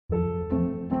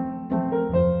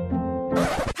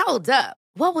Hold up.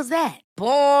 What was that?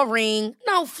 Boring.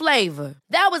 No flavor.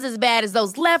 That was as bad as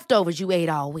those leftovers you ate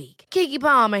all week. Keke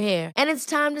Palmer here, and it's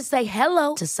time to say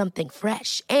hello to something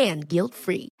fresh and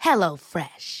guilt-free. Hello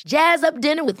Fresh. Jazz up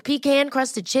dinner with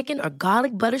pecan-crusted chicken or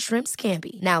garlic butter shrimp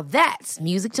scampi. Now that's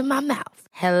music to my mouth.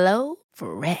 Hello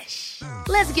Fresh.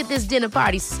 Let's get this dinner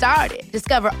party started.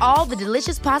 Discover all the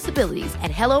delicious possibilities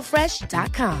at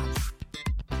hellofresh.com.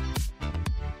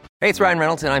 Hey, it's Ryan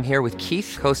Reynolds, and I'm here with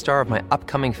Keith, co-star of my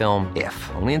upcoming film,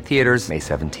 If, only in theaters May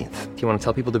 17th. Do you want to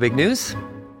tell people the big news?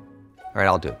 All right,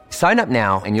 I'll do it. Sign up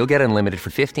now and you'll get unlimited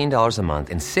for $15 a month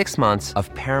and 6 months of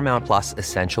Paramount Plus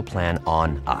Essential Plan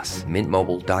on us.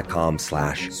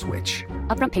 MintMobile.com/switch.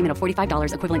 Upfront payment of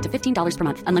 $45 equivalent to $15 per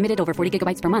month. Unlimited over 40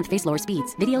 gigabytes per month. Face lower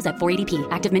speeds. Videos at 480p.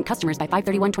 Active Mint customers by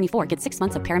 531.24 get 6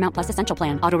 months of Paramount Plus Essential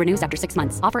Plan. Auto renews after 6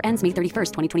 months. Offer ends May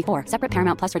 31st, 2024. Separate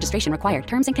Paramount Plus registration required.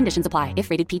 Terms and conditions apply if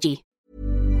rated PG.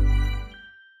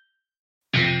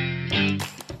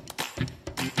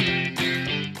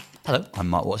 Hello, I'm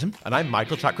Mark Watson. And I'm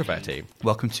Michael Chakraverty.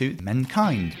 Welcome to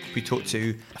Menkind. We talk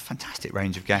to a fantastic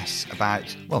range of guests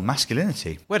about, well,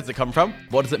 masculinity. Where does it come from?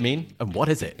 What does it mean? And what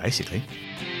is it? Basically.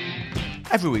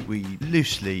 Every week we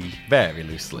very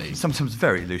loosely, sometimes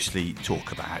very loosely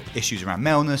talk about issues around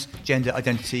maleness, gender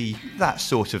identity, that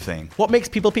sort of thing. What makes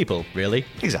people people, really?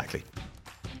 Exactly.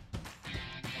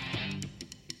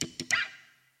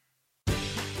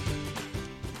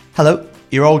 Hello.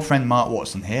 Your old friend Mark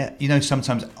Watson here. You know,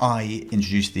 sometimes I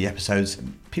introduce the episodes,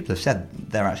 and people have said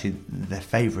they're actually their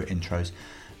favourite intros.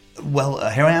 Well,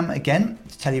 here I am again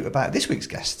to tell you about this week's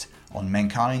guest on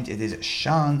Menkind. It is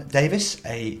Sian Davies,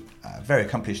 a very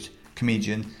accomplished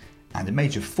comedian and a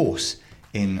major force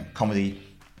in comedy.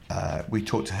 We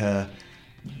talked to her,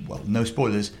 well, no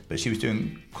spoilers, but she was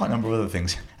doing quite a number of other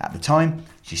things at the time.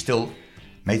 She still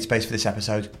made space for this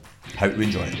episode. Hope you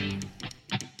enjoy it.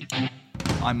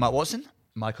 I'm Mark Watson.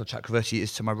 Michael Chakraverty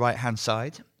is to my right-hand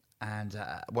side. And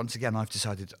once again, I've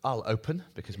decided I'll open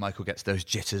because Michael gets those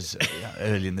jitters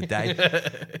early in the day.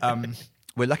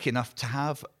 We're lucky enough to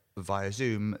have, via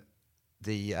Zoom,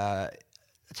 the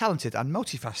talented and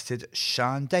multifaceted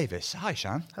Sian Davies. Hi,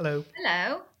 Sian. Hello.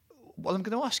 Hello. Well, I'm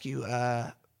going to ask you,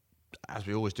 as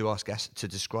we always do ask guests, to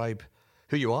describe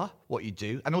who you are, what you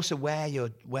do, and also where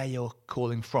you're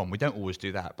calling from. We don't always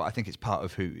do that, but I think it's part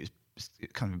of who is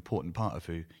kind of important part of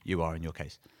who you are in your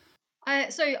case.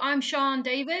 So I'm Sian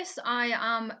Davies. I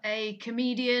am a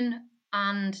comedian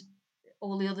and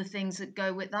all the other things that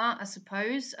go with that, I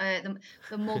suppose. The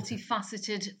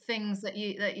multifaceted things that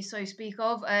you so speak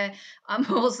of. I'm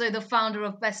also the founder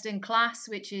of Best in Class,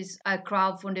 which is a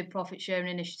crowdfunded profit sharing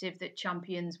initiative that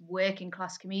champions working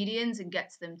class comedians and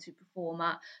gets them to perform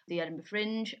at the Edinburgh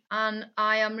Fringe. And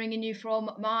I am ringing you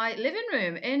from my living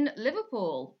room in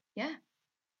Liverpool. Yeah.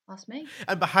 That's me.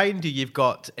 And behind you, you've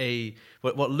got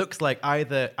what looks like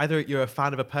either you're a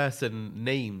fan of a person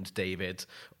named David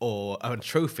or a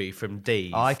trophy from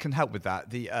Dave. I can help with that.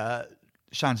 The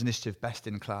Sian's initiative, Best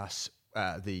in Class,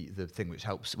 the thing which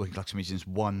helps working class comedians,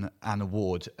 won an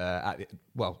award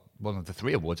one of the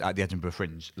 3 awards at the Edinburgh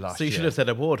Fringe last year. So you should have said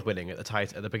award-winning at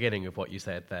the beginning of what you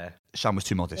said there. Sian was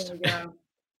too modest. There we go.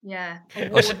 Yeah,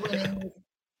 award-winning,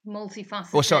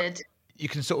 multifaceted. Well, so you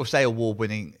can sort of say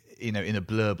award-winning, in a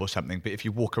blurb or something, but if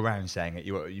you walk around saying it,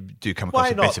 you do come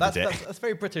across a bit of a dick. That's a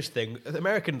very British thing.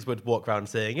 Americans would walk around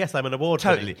saying, "Yes, I'm an award."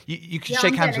 Totally. You can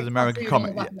shake hands with an American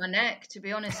comic. On my neck, to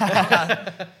be honest.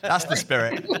 That's the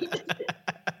spirit.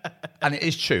 And it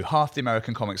is true. Half the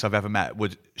American comics I've ever met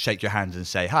would shake your hands and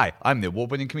say, "Hi, I'm the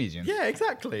award-winning comedian." Yeah,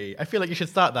 exactly. I feel like you should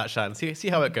start that, Sian. See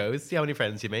how it goes. See how many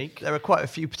friends you make. There are quite a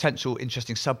few potential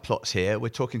interesting subplots here. We're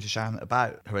talking to Sian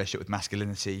about her relationship with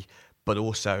masculinity, but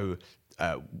also,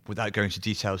 without going into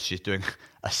details, she's doing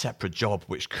a separate job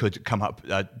which could come up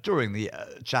during the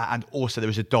chat, and also there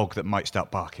is a dog that might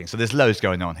start barking. So there's loads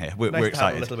going on here. We're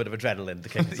excited. Have a little bit of adrenaline to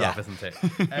kick us off, isn't it?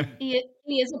 He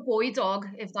is a boy dog,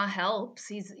 if that helps.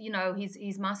 He's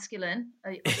masculine,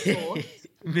 of course.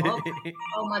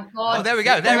 Oh my god! Oh, there we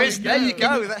go. There you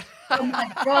go. Oh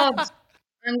my god!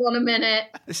 Hang on a minute.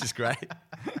 This is great.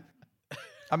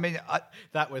 I mean,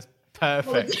 that was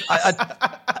perfect.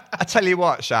 I tell you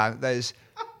what, Sian, there's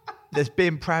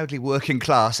being proudly working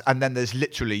class, and then there's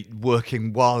literally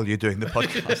working while you're doing the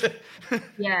podcast.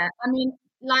 Yeah, I mean,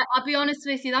 I'll be honest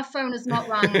with you, that phone has not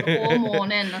rang all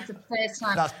morning. That's the first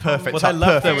time. That's perfect. What I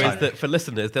love, though, is that for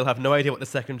listeners, they'll have no idea what the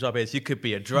second job is. You could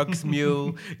be a drugs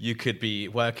mule. You could be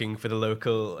working for the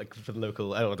local,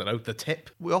 the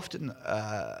tip. We often,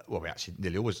 we actually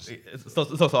nearly always. It's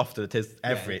not often. It is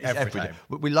every time.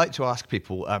 We like to ask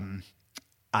people,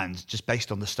 And just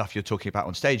based on the stuff you're talking about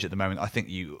on stage at the moment, I think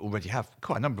you already have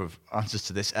quite a number of answers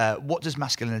to this. What does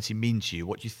masculinity mean to you?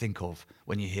 What do you think of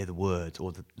when you hear the word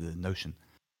or the notion?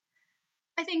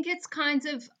 I think it's kind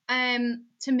of,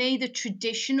 to me, the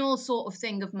traditional sort of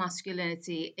thing of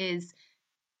masculinity is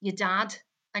your dad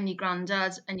and your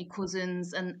granddad and your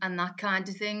cousins and that kind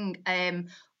of thing.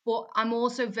 But I'm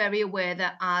also very aware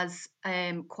that as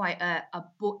quite a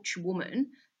butch woman,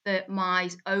 that my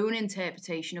own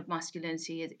interpretation of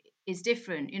masculinity is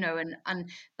different, and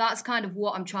that's kind of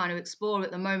what I'm trying to explore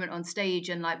at the moment on stage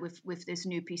and like with this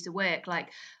new piece of work, like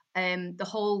the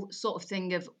whole sort of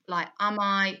thing of like,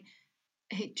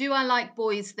 do I like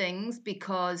boys things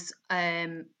because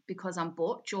I'm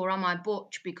butch, or am I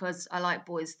butch because I like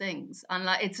boys things? And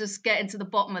like, it's just getting to the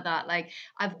bottom of that. Like,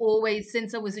 I've always,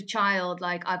 since I was a child,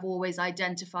 like I've always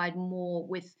identified more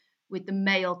with the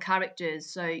male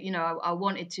characters. So I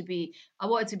wanted to be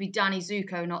Danny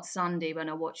Zuko, not Sandy, when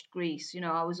I watched Grease.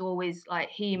 I was always like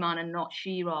He-Man and not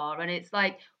She-Ra. And it's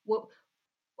like, what,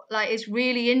 like, it's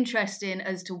really interesting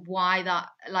as to why that,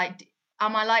 like,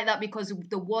 am I like that because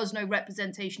there was no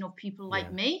representation of people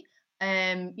like me?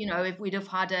 If we'd have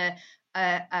had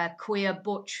a queer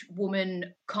butch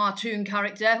woman cartoon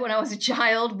character when I was a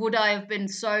child, would I have been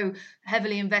so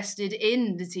heavily invested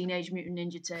in the Teenage Mutant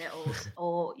Ninja Turtles,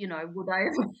 or would I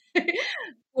have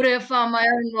would I have found my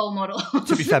own role model?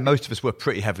 To be fair, most of us were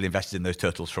pretty heavily invested in those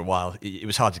turtles for a while. It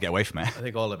was hard to get away from it. I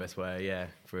think all of us were, yeah,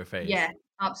 for a phase. Yeah,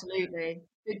 absolutely.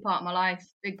 Big part of my life.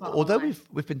 Although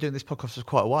we've been doing this podcast for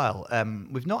quite a while,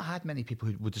 we've not had many people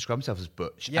who would describe themselves as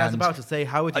butch. Yeah, I was about to say,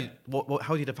 how would you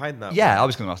how do you define that? Yeah, I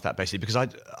was going to ask that basically because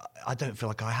I don't feel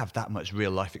like I have that much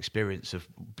real life experience of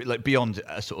like beyond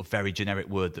a sort of very generic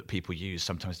word that people use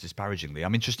sometimes disparagingly.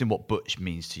 I'm interested in what butch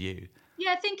means to you.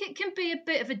 Yeah, I think it can be a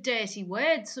bit of a dirty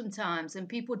word sometimes, and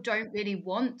people don't really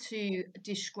want to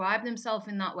describe themselves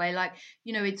in that way. Like,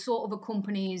 it sort of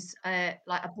accompanies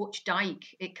like a butch dyke.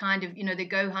 It kind of, they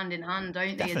go hand in hand,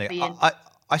 don't they? Definitely. As being...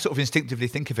 I sort of instinctively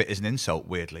think of it as an insult,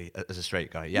 weirdly, as a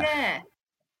straight guy. Yeah. Yeah.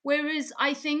 Whereas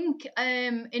I think,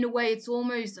 in a way, it's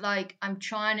almost like I'm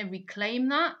trying to reclaim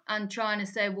that and trying to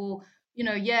say, well,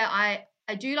 yeah,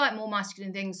 I do like more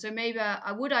masculine things, so maybe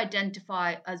I would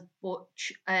identify as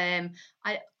butch. I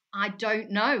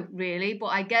don't know really, but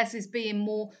I guess it's being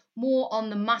more on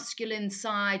the masculine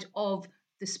side of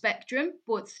the spectrum,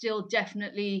 but still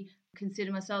definitely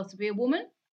consider myself to be a woman.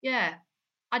 Yeah.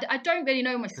 I don't really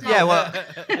know myself. Yeah, well,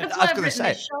 that's I was going to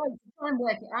say, to try and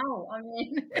work it out. I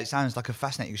mean, it sounds like a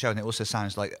fascinating show, and it also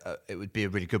sounds like it would be a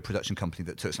really good production company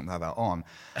that took something like that on.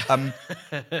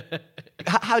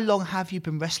 How long have you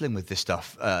been wrestling with this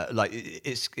stuff? Like,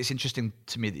 it's interesting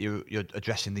to me that you're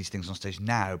addressing these things on stage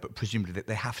now, but presumably that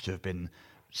they have to have been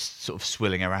sort of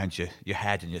swirling around your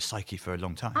head and your psyche for a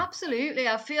long time. Absolutely.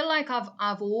 I feel like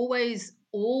I've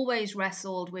always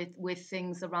wrestled with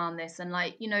things around this, and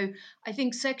like, I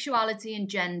think sexuality and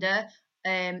gender,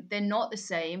 they're not the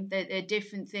same. They're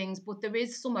different things, but there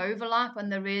is some overlap,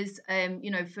 and there is,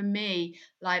 for me,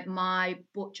 like my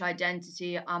butch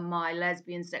identity and my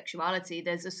lesbian sexuality,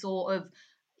 there's a sort of,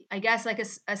 I guess, like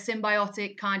a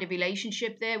symbiotic kind of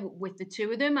relationship there with the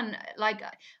two of them. And like,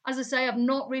 as I say, I've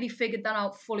not really figured that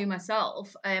out fully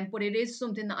myself, but it is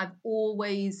something that I've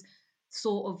always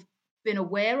sort of been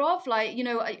aware of. Like,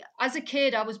 as a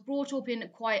kid, I was brought up in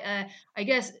quite a, I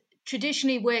guess,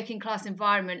 traditionally working class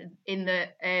environment in the,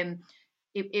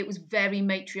 it was very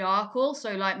matriarchal.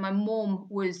 So like my mum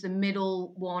was the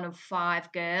middle one of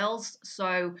 5 girls.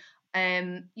 So,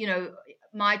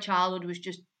 my childhood was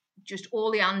just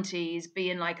all the aunties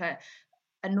being like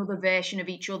another version of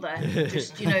each other.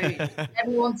 Just,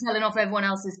 everyone telling off everyone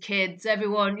else's kids,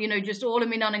 everyone, just all in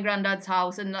my nan and granddad's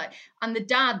house. And the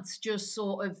dads just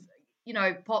sort of,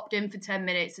 popped in for 10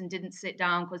 minutes and didn't sit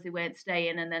down because they weren't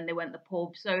staying, and then they went to the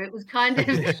pub. So it was kind of,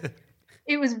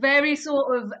 it was very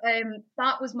sort of,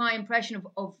 that was my impression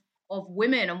of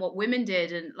women and what women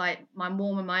did, and like my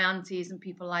mom and my aunties and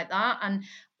people like that. And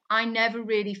I never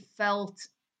really felt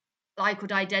I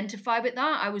could identify with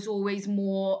that. I was always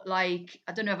more like,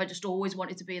 I don't know if I just always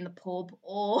wanted to be in the pub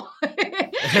or...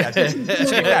 Yeah, to be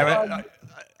fair,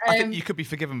 I think you could be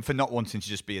forgiven for not wanting to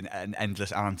just be an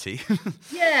endless auntie.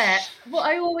 Yeah, but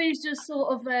I always just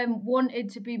sort of wanted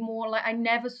to be more like, I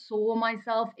never saw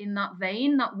myself in that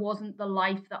vein. That wasn't the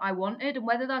life that I wanted. And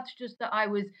whether that's just that I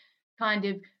was kind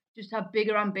of just have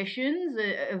bigger ambitions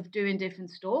of doing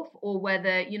different stuff, or whether,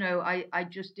 I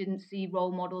just didn't see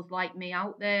role models like me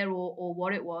out there, or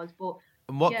what it was. But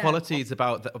and what qualities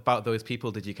about those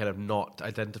people did you kind of not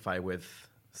identify with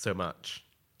so much?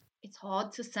 It's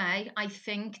hard to say. I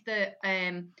think that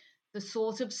the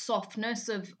sort of softness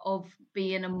of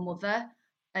being a mother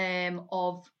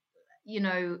of,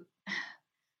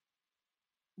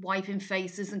 wiping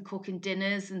faces and cooking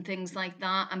dinners and things like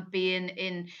that, and being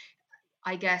in,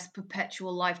 I guess,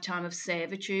 perpetual lifetime of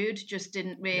servitude just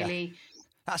didn't Yeah. really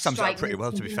That sums it up strike me pretty as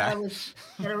well, to be something fair.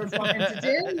 that I was wanting to do.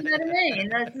 You know what I mean?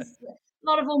 There's just a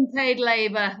lot of unpaid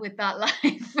labour with that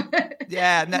life.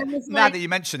 Yeah, And I was now like, that you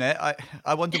mention it,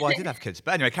 I wonder why I did have kids.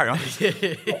 But anyway, carry on.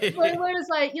 whereas,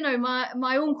 like,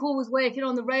 my uncle was working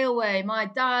on the railway, my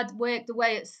dad worked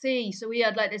away at sea, so he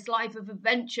had like this life of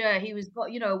adventure. He was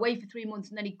away for 3 months,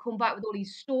 and then he'd come back with all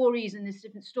these stories and this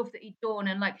different stuff that he'd done,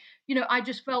 and like, I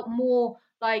just felt more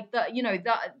like that.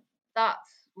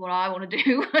 That's what I want to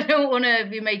do. I don't want to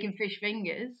be making fish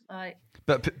fingers. Like,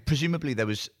 But presumably there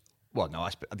was. Well, no,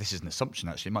 this is an assumption.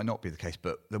 Actually, it might not be the case,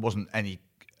 but there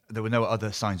were no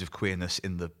other signs of queerness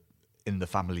in the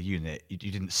family unit. You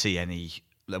didn't see any.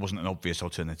 There wasn't an obvious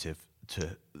alternative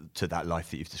to that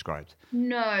life that you've described.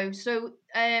 no. So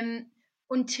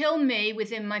until me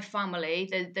within my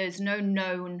family, there's no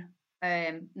known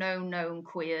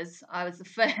queers. I was the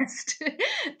first,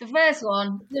 the first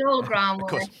one. They're all ground. Of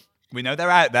course, we know they're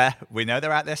out there. We know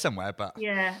they're out there somewhere. But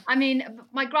Yeah, I mean,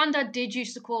 my granddad did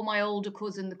used to call my older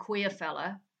cousin the queer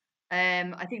fella.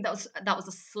 I think that was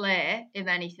a slur, if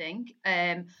anything.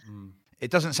 it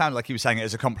doesn't sound like he was saying it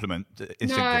as a compliment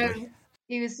instinctively. No,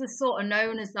 he was just sort of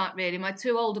known as that, really. My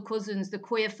two older cousins, the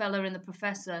queer fella and the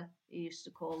professor, he used to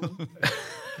call them.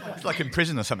 It's like in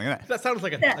prison or something, isn't it? That sounds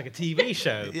like a TV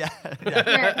show. Yeah. Yeah,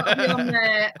 that'll be on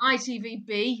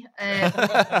ITVB,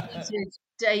 repeated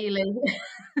daily.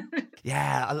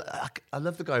 Yeah, I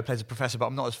love the guy who plays a professor, but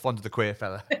I'm not as fond of the queer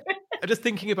fella. I'm just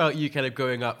thinking about you kind of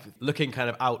growing up, looking kind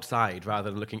of outside rather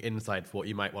than looking inside for what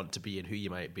you might want to be and who you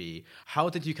might be. How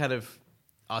did you kind of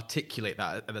articulate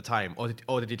that at the time? Or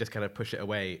did you just kind of push it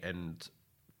away and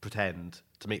pretend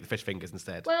to make the fish fingers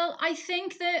instead? Well, I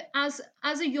think that as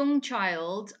a young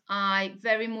child, I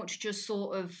very much just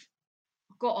sort of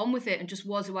got on with it and just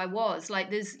was who I was.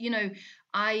 Like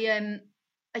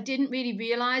I didn't really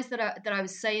realize that I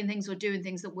was saying things or doing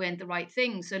things that weren't the right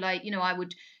thing. So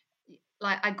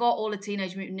I got all the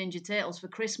Teenage Mutant Ninja Turtles for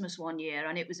Christmas one year,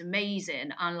 and it was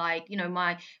amazing. And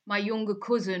my younger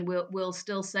cousin will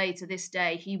still say to this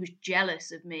day he was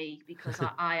jealous of me because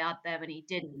I had them and he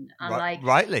didn't. And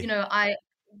rightly.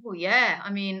 Well, yeah.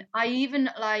 I mean, I even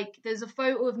there's a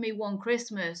photo of me one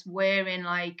Christmas wearing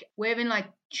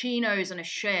chinos and a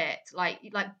shirt, like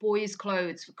boys'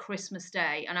 clothes for Christmas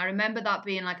Day. And I remember that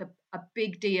being like a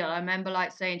big deal. I remember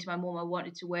saying to my mum I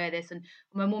wanted to wear this, and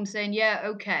my mum saying, yeah,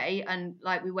 okay. And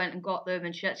we went and got them,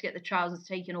 and she had to get the trousers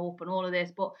taken up and all of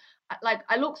this. But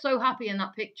I looked so happy in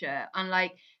that picture.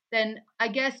 And then I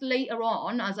guess later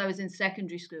on, as I was in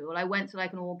secondary school, I went to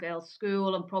an all-girls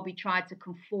school and probably tried to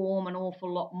conform an awful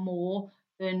lot more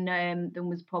than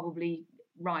was probably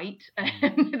right.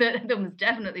 That was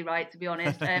definitely right, to be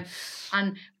honest,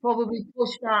 and probably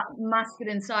pushed that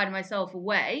masculine side of myself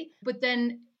away. But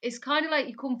then it's kind of like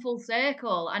you come full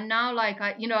circle, and now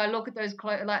I look at those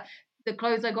clothes, the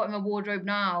clothes I got in my wardrobe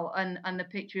now, and the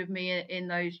picture of me in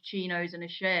those chinos and a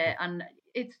shirt, and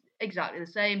it's exactly the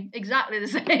same.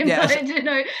 Yeah,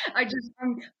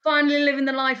 I'm finally living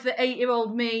the life that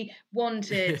 8-year-old me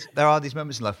wanted. There are these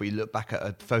moments in life where you look back at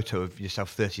a photo of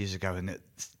yourself 30 years ago and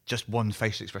it's just one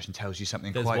facial expression tells you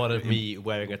something. There's one of me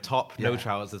wearing a top, no Yeah.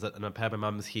 trousers, and a pair of my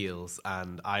mum's heels,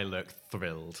 and I look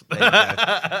thrilled. There you go.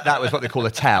 That was what they call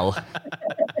a tell.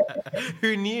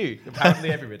 Who knew? Apparently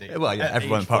everybody. Well, yeah, At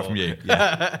everyone age apart 4. from you.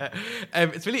 Yeah.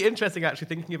 It's really interesting actually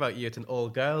thinking about you at an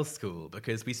all-girls school,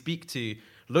 because we speak to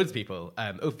loads of people,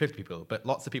 over 50 people, but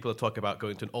lots of people talk about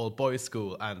going to an all-boys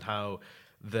school and how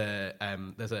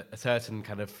there's a certain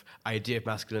kind of idea of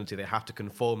masculinity they have to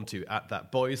conform to at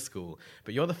that boys' school.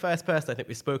 But you're the first person I think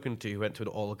we've spoken to who went to an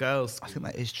all-girls school. I think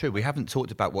that is true. We haven't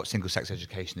talked about what single-sex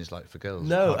education is like for girls.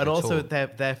 No, hardly and at also all.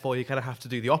 therefore you kind of have to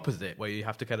do the opposite, where you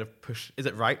have to kind of push. Is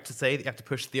it right to say that you have to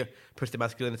push the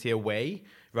masculinity away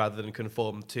rather than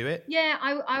conform to it? Yeah,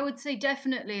 I would say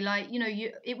definitely.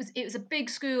 It was a big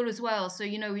school as well, so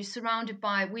we're surrounded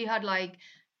by. We had I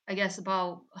guess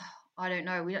about. I don't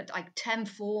know, we had 10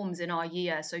 forms in our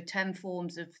year, so 10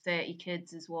 forms of 30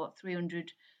 kids is what,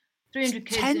 300 kids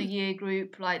in a year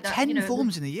group, like that. 10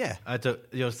 forms in a year?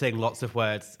 You're saying lots of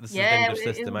words. This is Yeah, an English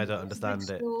system, I don't understand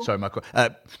it. School. Sorry, Michael.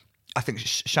 I think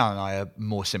Shan and I are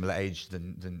more similar age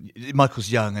than Michael's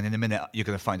young, and in a minute you're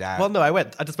going to find out. Well, no, I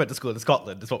just went to school in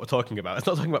Scotland. Is what we're talking about. It's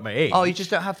not talking about my age. Oh, you just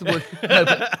don't have the word. No,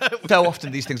 but so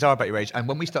often these things are about your age. And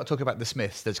when we start talking about the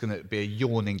Smiths, there's going to be a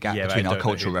yawning gap Yeah, between I our don't know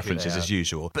cultural who they references are. as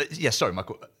usual. But yeah, sorry,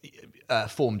 Michael.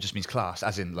 Form just means class,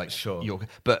 as in Sure.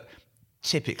 But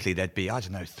typically there'd be, I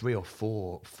don't know, 3 or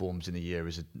 4 forms in a year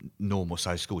as a normal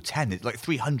size school. 10, like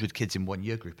 300 kids in one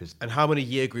year group is. And how many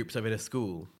year groups are in a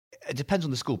school? It depends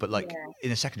on the school, but like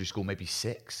in a secondary school, maybe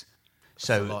 6.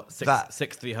 So That's a lot.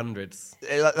 Six 300s.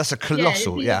 That's a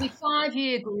colossal, It'd be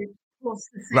 5-year groups plus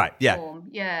the sixth Right, yeah. form.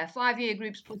 Yeah, 5-year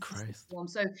groups plus the sixth form.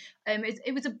 So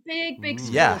it was a big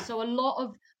school. Yeah. So a lot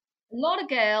of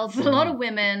girls, a lot of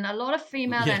women, a lot of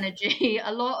female energy,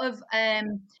 a lot of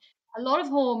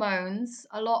hormones,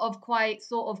 a lot of quite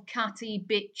sort of catty,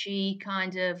 bitchy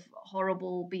kind of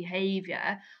horrible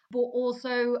behavior. But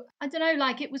also, I don't know,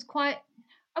 like it was quite,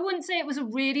 I wouldn't say it was a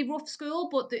really rough school,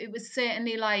 but it was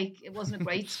certainly like, it wasn't a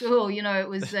great school. It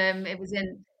was in, it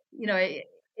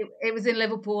was in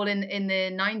Liverpool in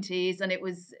the 90s, and it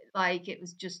was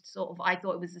just sort of, I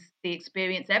thought it was the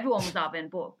experience everyone was having,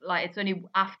 but like it's only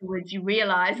afterwards you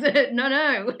realise that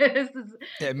no, it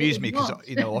amused me because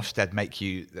Ofsted make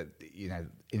you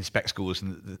inspect schools,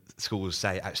 and the schools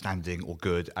say outstanding or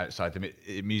good outside them. It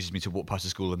amuses me to walk past a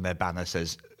school and their banner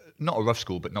says not a rough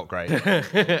school but not great.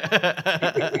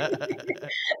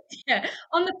 Yeah,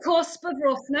 on the cusp of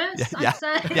roughness, I'd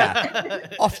say. Yeah.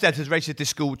 Ofsted has rated this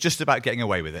school just about getting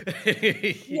away with it.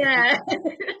 Yeah. But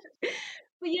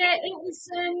yeah, it was.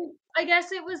 I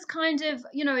guess it was kind of,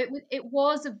 it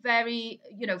was a very,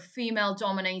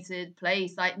 female-dominated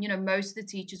place. Like, most of the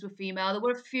teachers were female. There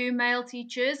were a few male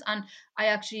teachers, and I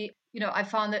actually, I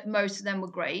found that most of them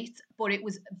were great. But it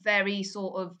was very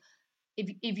sort of,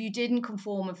 if you didn't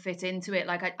conform and fit into it,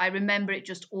 like I remember it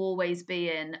just always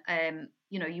being,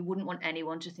 you wouldn't want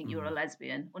anyone to think you were a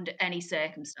lesbian under any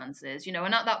circumstances,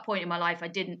 and at that point in my life, I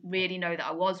didn't really know that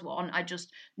I was one. I just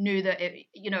knew that,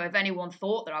 if anyone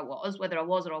thought that I was, whether I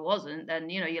was or I wasn't, then,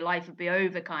 your life would be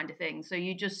over kind of thing. So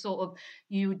you just sort of,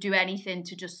 you would do anything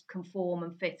to just conform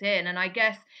and fit in. And I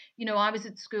guess, I was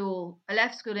at school, I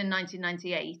left school in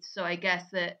 1998. So I guess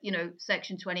that,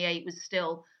 Section 28 was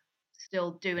still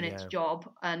doing its job,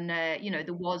 and there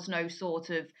was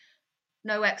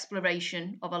no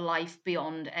exploration of a life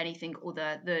beyond anything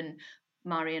other than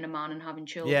marrying a man and having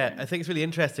children. Yeah, I think it's really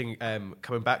interesting,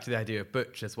 coming back to the idea of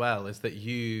butch as well, is that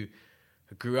you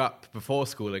grew up before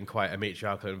school in quite a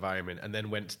matriarchal environment and then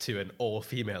went to an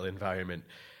all-female environment,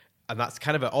 and that's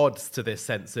kind of at odds to this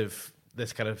sense of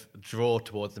this kind of draw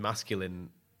towards the masculine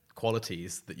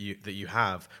qualities that you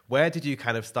have. Where did you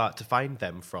kind of start to find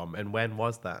them from, and when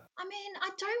was that? I mean, I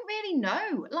don't really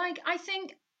know. Like, I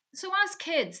think, so as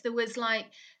kids, there was like,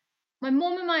 my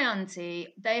mum and my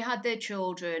auntie, they had their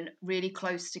children really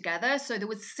close together. So there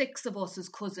was 6 of us as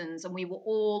cousins, and we were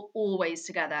all always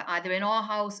together, either in our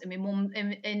house, in my mum,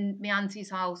 in my auntie's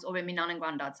house, or in my nan and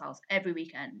granddad's house every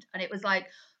weekend. And it was like,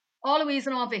 our Louise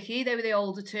and our Vicky, they were the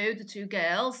older two, the 2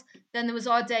 girls. Then there was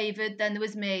our David, then there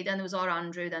was me, then there was our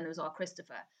Andrew, then there was our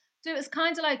Christopher. So it was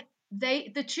kind of like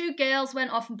the 2 girls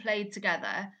went off and played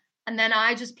together, and then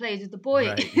I just played with the boys.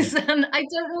 Right, yeah. And I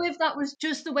don't know if that was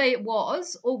just the way it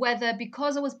was, or whether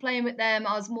because I was playing with them,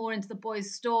 I was more into the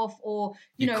boys' stuff, or,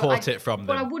 you caught it from them.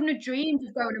 But I wouldn't have dreamed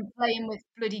of going and playing with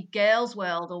bloody Girls'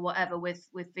 World or whatever with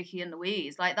Vicky and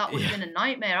Louise. Like, that would have been a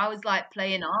nightmare. I was like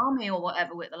playing army or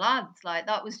whatever with the lads. Like,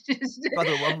 that was just... By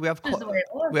the way, we have quite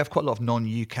a lot of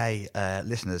non-UK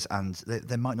listeners, and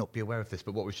they might not be aware of this,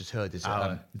 but what we've just heard is,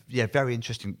 very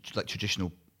interesting, like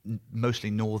traditional,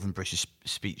 mostly Northern British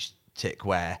speech tick,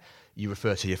 where you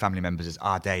refer to your family members as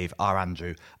our Dave, our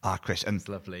Andrew, our Chris. And it's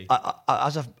lovely.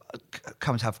 As I've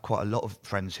come to have quite a lot of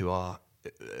friends who were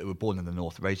born in the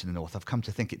North, raised in the North, I've come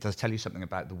to think it does tell you something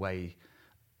about the way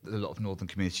a lot of Northern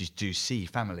communities do see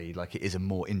family. Like, it is a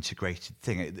more integrated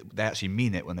thing. They actually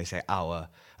mean it when they say our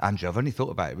Andrew. I've only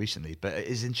thought about it recently, but it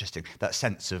is interesting, that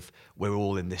sense of we're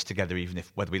all in this together, even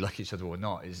if whether we like each other or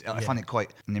not. I find it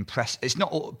quite an It's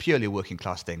not purely a working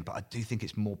class thing, but I do think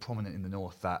it's more prominent in the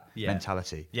North, that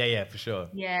mentality. Yeah, for sure.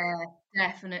 Yeah,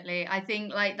 definitely. I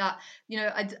think like that,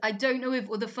 I don't know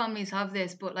if other families have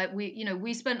this, but like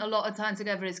we spent a lot of time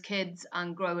together as kids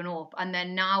and growing up, and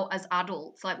then now as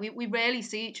adults, like we rarely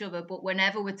see each other, but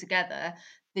whenever we're together,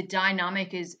 the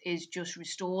dynamic is just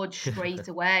restored straight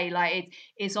away. Like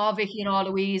it's our Vicky and our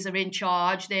Louise are in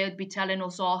charge. They'll be telling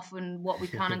us off and what we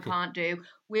can and can't do.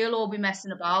 We'll all be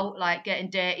messing about, like getting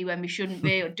dirty when we shouldn't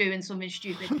be, or doing something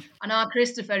stupid. And our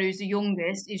Christopher, who's the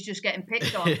youngest, is just getting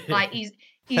picked on. Like he's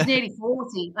nearly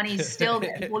 40 and he's still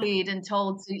getting bullied and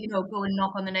told to, go and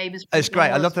knock on the neighbours. It's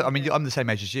great. I love that. I mean, I'm the same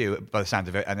age as you by the sound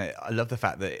of it. And I love the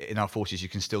fact that in our 40s, you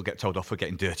can still get told off for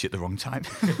getting dirty at the wrong time.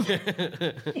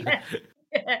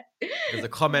 There's a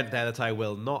comment there that I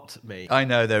will not make. I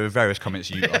know there are various comments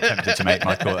you are tempted to make,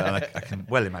 Michael, and I can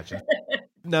well imagine.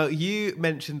 Now, you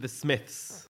mentioned the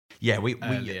Smiths. Yeah, we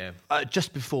earlier.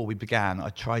 just before we began, I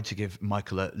tried to give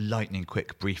Michael a lightning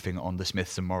quick briefing on the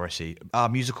Smiths and Morrissey. Our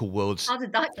musical worlds. How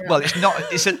did that go? Well, it's not.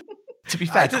 It's a. To be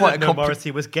fair, I didn't quite a know Morrissey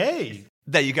was gay.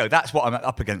 There you go. That's what I'm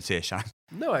up against here, Shan.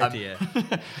 No idea.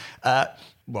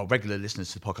 Well, regular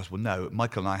listeners to the podcast will know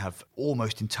Michael and I have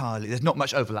almost entirely. There's not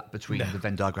much overlap between the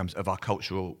Venn diagrams of our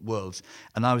cultural worlds,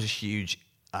 and I was a huge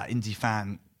indie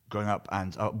fan growing up,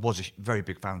 and I was a very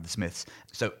big fan of the Smiths.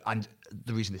 So, and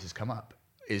the reason this has come up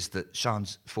is that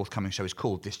Shan's forthcoming show is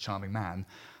called "This Charming Man,"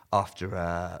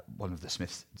 after one of the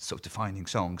Smiths' sort of defining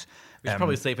songs. We should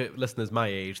probably say for listeners my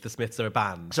age, the Smiths are a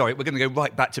band. Sorry, we're going to go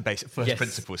right back to basic first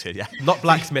principles here, yeah? Not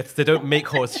blacksmiths. They don't make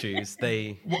horseshoes.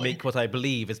 They make what I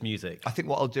believe is music. I think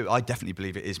what I'll do, I definitely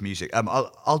believe it is music.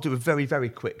 I'll do a very, very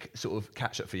quick sort of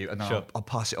catch-up for you, and Sure. I'll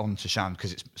pass it on to Shan,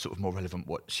 because it's sort of more relevant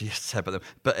what she has to say about them.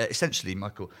 But essentially,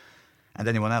 Michael, and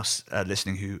anyone else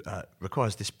listening who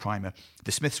requires this primer,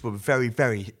 the Smiths were very,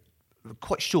 very,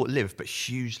 quite short-lived, but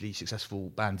hugely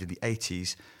successful band in the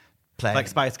 80s. Playing. Like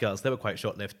Spice Girls, they were quite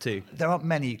short-lived too. There aren't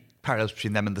many parallels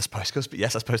between them and the Spice Girls, but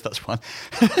yes, I suppose that's one.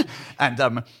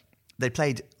 And they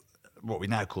played what we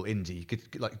now call indie,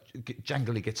 like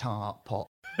jangly guitar pop.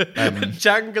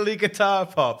 Jangly guitar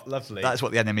pop, lovely. That's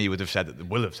what the NME would have said at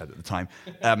the time.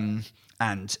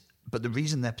 But the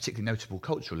reason they're particularly notable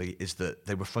culturally is that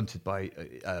they were fronted by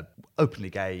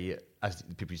openly gay, as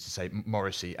people used to say,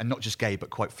 Morrissey, and not just gay, but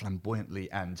quite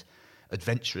flamboyantly and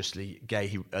adventurously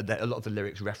gay. A lot of the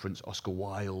lyrics reference Oscar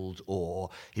Wilde,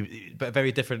 but a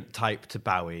very different type to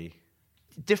Bowie.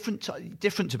 Different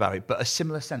to Bowie, but a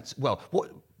similar sense. Well,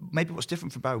 what's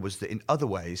different from Bowie was that in other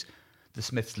ways, the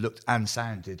Smiths looked and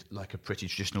sounded like a pretty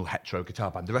traditional hetero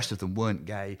guitar band. The rest of them weren't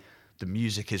gay. The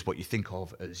music is what you think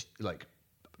of as like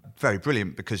very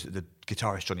brilliant, because the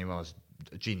guitarist Johnny Marr's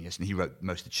a genius and he wrote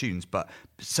most of the tunes. But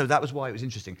so that was why it was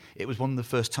interesting. It was one of the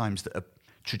first times that a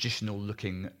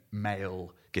traditional-looking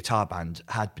male guitar band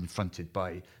had been fronted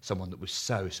by someone that was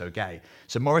so gay.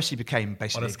 So Morrissey became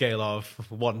basically... On a scale of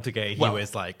 1 to gay, he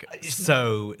was like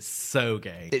so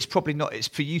gay. It's probably not... It's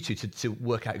for you to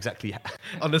work out exactly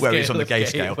on the where he's scale on the of gay gay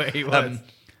scale. where he was.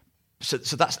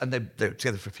 So that's... And they were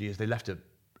together for a few years. They left a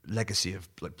legacy of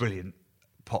like brilliant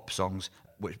pop songs,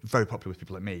 which are very popular with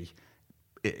people like me.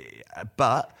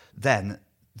 But then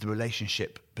the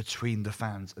relationship between the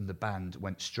fans and the band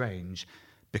went strange,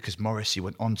 because Morrissey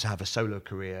went on to have a solo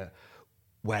career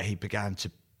where he began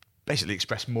to basically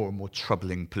express more and more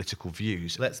troubling political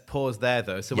views. Let's pause there,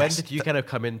 though. So when did you kind of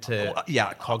come into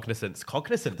cognizance?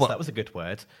 Cognizance, that was a good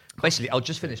word. Basically, I'll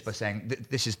just finish by saying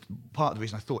this is part of the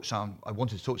reason I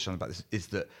wanted to talk to Sean about this, is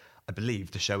that I believe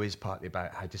the show is partly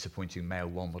about how disappointing male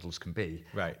role models can be.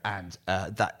 Right. And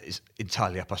that is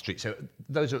entirely up our street. So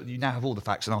you now have all the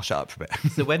facts, and I'll shut up for a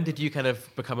bit. So when did you kind of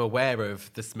become aware of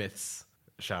the Smiths,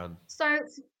 Shan? So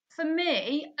for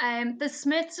me, the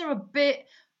Smiths are a bit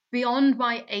beyond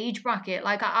my age bracket.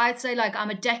 Like I'd say, like I'm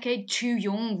a decade too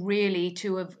young, really,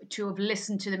 to have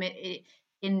listened to them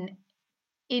in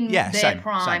their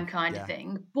prime kind of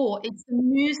thing. But it's the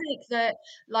music that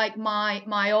like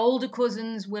my older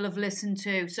cousins will have listened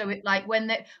to. So it like when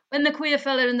the queer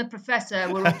fella and the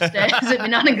professor were upstairs at my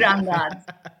nan and granddad's.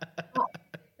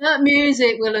 That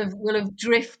music will have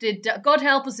drifted. God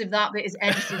help us if that bit is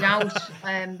edited out.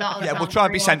 We'll try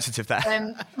and be sensitive there.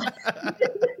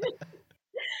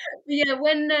 Yeah,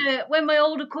 when my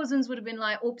older cousins would have been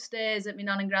like upstairs at my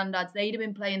nan and granddad's, they'd have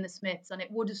been playing the Smiths, and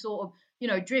it would have sort of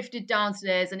drifted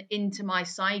downstairs and into my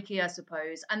psyche, I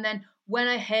suppose. And then when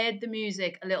I heard the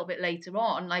music a little bit later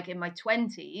on, like in my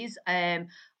 20s, I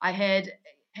heard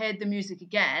the music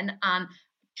again and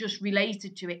just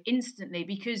related to it instantly,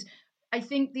 because I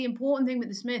think the important thing with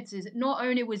the Smiths is not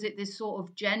only was it this sort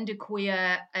of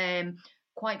genderqueer,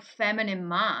 quite feminine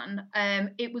man,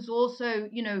 it was also,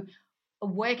 a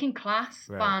working class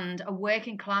band, a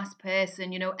working class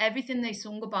person, everything they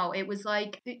sung about, it was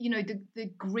like,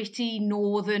 the gritty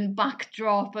northern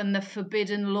backdrop and the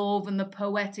forbidden love and the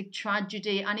poetic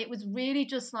tragedy. And it was really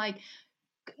just like,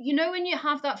 when you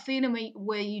have that feeling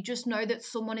where you just know that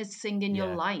someone is singing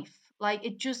your life. Like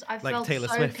it just, I felt Taylor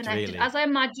so Swift, connected, really. as I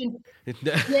imagine, as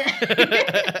I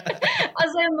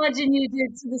imagine you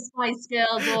did to the Spice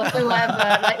Girls or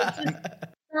whoever. Like it's just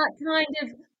that kind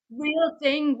of real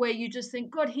thing where you just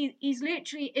think, God, he's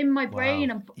literally in my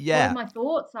brain and pulling my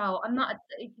thoughts out. And that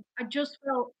I just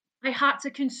felt I had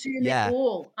to consume it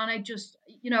all, and I just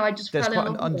There's fell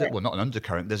in love with it. Well, not an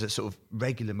undercurrent. There's a sort of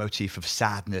regular motif of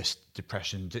sadness,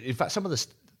 depression. In fact, some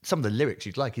of the lyrics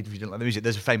you'd like it if you didn't like the music.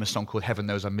 There's a famous song called Heaven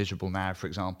Knows I'm Miserable Now, for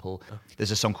example.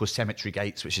 There's a song called Cemetery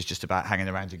Gates, which is just about hanging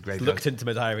around in graveyards. Looked into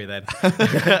my diary then.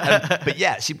 But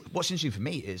yeah, see, what's interesting for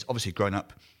me is obviously growing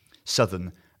up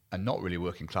Southern, and not really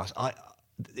working class,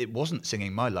 it wasn't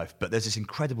singing my life, but there's this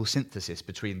incredible synthesis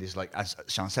between this, like, as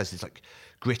Sian says, this like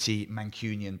gritty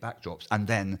Mancunian backdrops and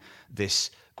then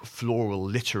this floral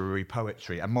literary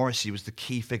poetry. And Morrissey was the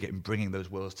key figure in bringing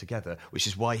those worlds together, which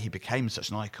is why he became such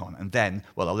an icon. And then,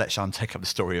 well, I'll let Sian take up the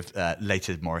story of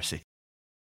later Morrissey.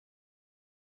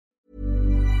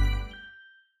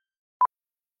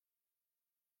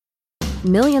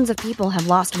 Millions of people have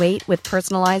lost weight with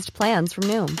personalized plans from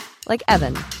Noom. Like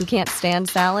Evan, who can't stand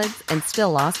salads and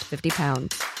still lost 50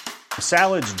 pounds.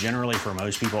 Salads generally for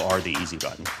most people are the easy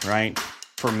button, right?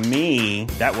 For me,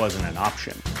 that wasn't an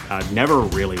option. I never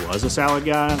really was a salad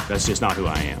guy. That's just not who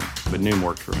I am. But Noom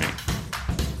worked for me.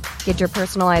 Get your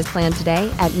personalized plan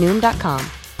today at Noom.com.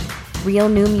 Real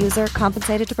Noom user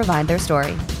compensated to provide their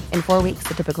story. In 4 weeks,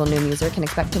 the typical Noom user can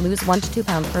expect to lose 1 to 2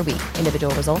 pounds per week.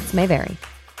 Individual results may vary.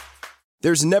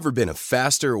 There's never been a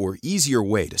faster or easier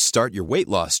way to start your weight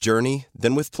loss journey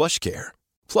than with PlushCare.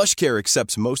 PlushCare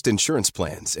accepts most insurance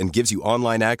plans and gives you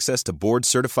online access to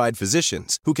board-certified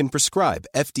physicians who can prescribe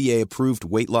FDA-approved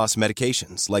weight loss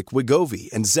medications like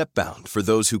Wegovy and Zepbound for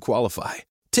those who qualify.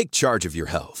 Take charge of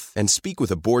your health and speak with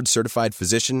a board-certified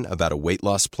physician about a weight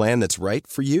loss plan that's right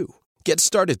for you. Get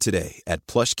started today at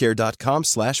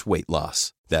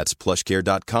plushcare.com/weight-loss. That's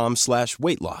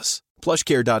plushcare.com/weight-loss.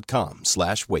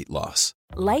 plushcare.com/weight-loss.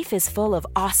 Life is full of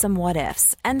awesome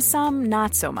what-ifs, and some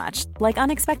not so much, like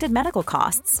unexpected medical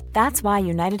costs. That's why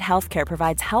United Healthcare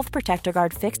provides Health Protector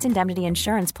Guard fixed indemnity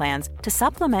insurance plans to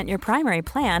supplement your primary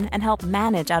plan and help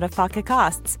manage out-of-pocket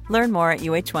costs. Learn more at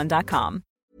uh1.com.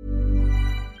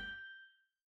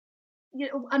 You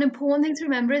know, an important thing to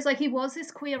remember is, like, he was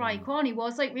this queer icon. He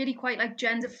was, like, really quite, like,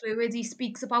 gender fluid. He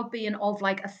speaks about being of,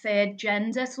 like, a third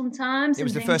gender sometimes. It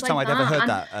was and the things first time like I'd ever heard And,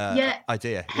 that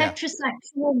idea. Yeah.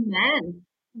 heterosexual men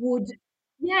would,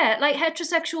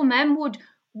 heterosexual men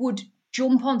would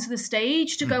jump onto the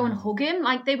stage to go and hug him.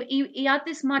 Like, he had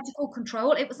this magical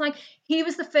control. It was like he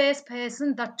was the first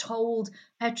person that told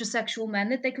heterosexual men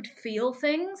that they could feel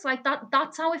things like that.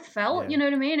 That's how it felt. Yeah. You know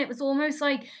what I mean? It was almost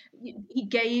like he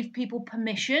gave people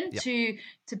permission to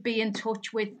be in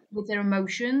touch with their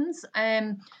emotions.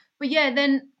 But yeah,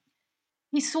 then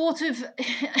he sort of,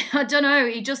 I don't know,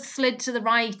 he just slid to the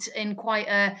right in quite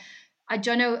a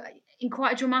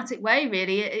dramatic way,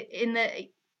 really. In that,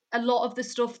 a lot of the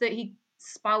stuff that he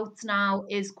spouts now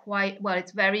is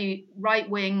it's very right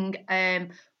wing,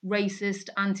 racist,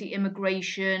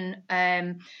 anti-immigration,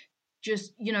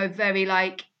 just, you know, very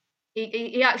like.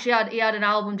 He actually had an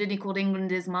album, didn't he, called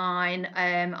England Is Mine,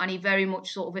 and he very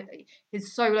much sort of,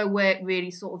 his solo work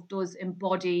really sort of does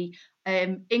embody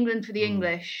England for the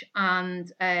English,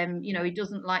 and you know,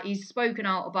 he's spoken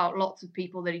out about lots of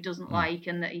people that he doesn't like,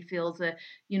 and that he feels that,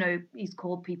 you know, he's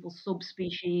called people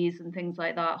subspecies and things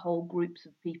like that, whole groups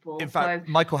of people. In fact,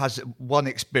 Michael has one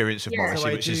experience of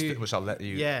Morrissey, which I'll let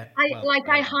you. Yeah,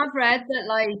 I have read that,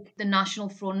 like, the National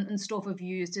Front and stuff have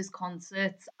used his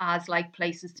concerts as, like,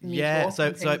 places to meet up. So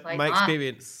and things like my that.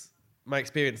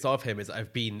 experience of him is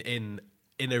I've been in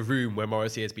a room where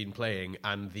Morrissey has been playing,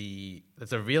 and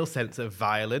there's a real sense of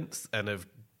violence and of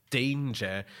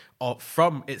danger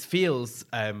it feels,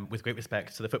 with great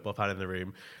respect to the football fan in the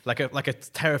room, like a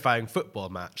terrifying football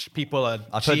match. People are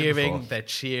cheering, they're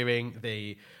cheering,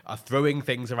 they are throwing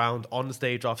things around on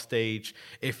stage, off stage.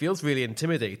 It feels really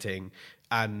intimidating,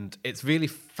 and it's really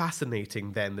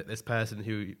fascinating then that this person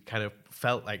who kind of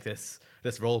felt like this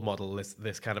role model,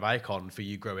 this kind of icon for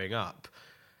you growing up,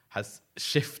 has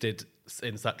shifted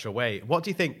in such a way. What do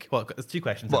you think? Well, there's two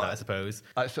questions in that, I suppose.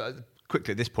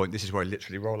 Quickly, at this point, this is where I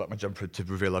literally roll up my jumper to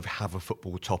reveal I have a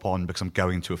football top on because I'm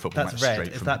going to a football match. That's red.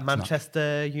 Is that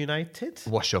Manchester United?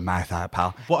 Wash your mouth out,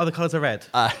 pal. What are the colours of red?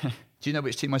 Do you know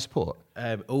which team I support?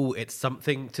 It's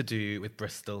something to do with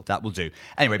Bristol. That will do.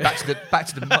 Anyway, back to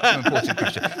the much more important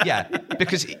question. Yeah,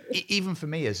 because even for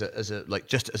me, as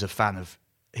a fan of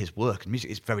his work and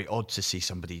music, it's very odd to see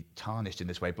somebody tarnished in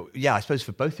this way. But yeah, I suppose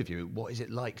for both of you, what is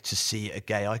it like to see a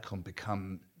gay icon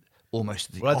become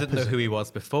almost the Well, I opposite? didn't know who he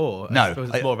was before. No, I suppose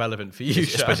it's more relevant for you, I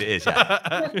suppose it is,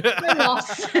 yeah.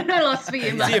 No loss for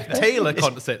you, See, if Taylor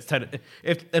concerts,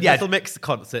 if Little Mix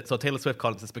concerts or Taylor Swift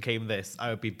concerts became this, I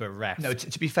would be bereft. No,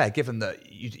 to be fair, given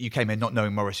that you came in not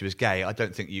knowing Morrissey was gay, I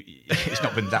don't think it's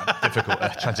not been that difficult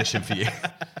a transition for you.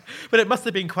 But it must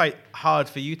have been quite hard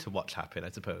for you to watch happen,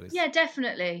 I suppose. Yeah,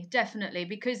 definitely,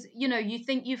 because, you know, you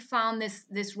think you've found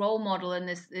this role model and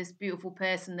this beautiful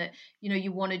person that, you know,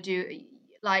 you want to do.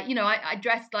 Like, you know, I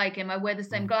dressed like him, I wear the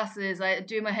same glasses, I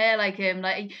do my hair like him,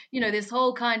 like, you know, this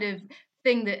whole kind of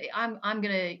thing that I'm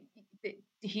gonna,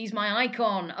 he's my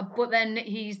icon, but then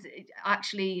he's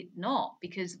actually not,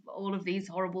 because of all of these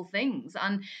horrible things.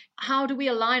 And how do we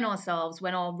align ourselves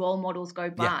when our role models go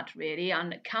bad, really?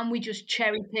 And can we just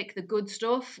cherry pick the good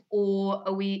stuff, or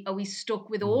are we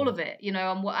stuck with all of it?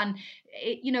 And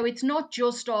it's not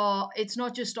just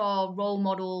our role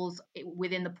models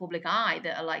within the public eye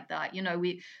that are like that.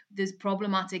 There's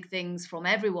problematic things from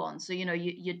everyone. So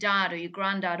your dad or your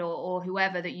granddad or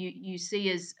whoever that you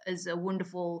see as a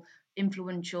wonderful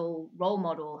influential role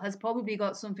model has probably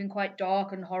got something quite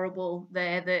dark and horrible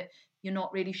there that you're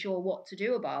not really sure what to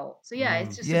do about. So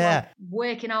it's just about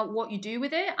working out what you do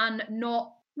with it, and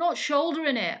not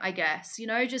shouldering it, I guess.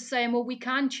 Just saying, well, we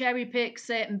can cherry pick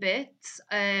certain bits,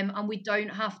 and we don't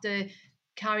have to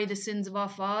carry the sins of our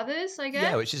fathers, I guess.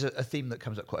 Yeah, which is a theme that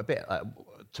comes up quite a bit.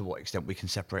 To what extent we can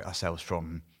separate ourselves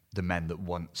from the men that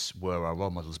once were our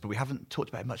role models, but we haven't talked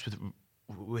about it much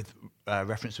with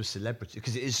reference to celebrity,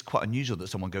 because it is quite unusual that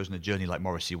someone goes on a journey like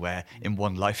Morrissey, where in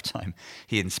one lifetime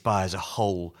he inspires a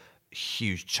whole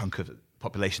huge chunk of the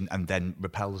population and then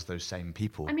repels those same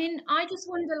people. I mean, I just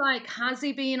wonder, has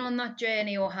he been on that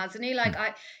journey, or hasn't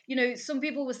he? Some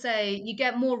people will say you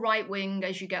get more right wing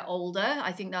as you get older.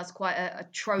 I think that's quite a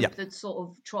trope that's sort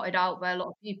of trotted out by a lot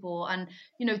of people. And,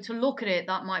 to look at it,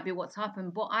 that might be what's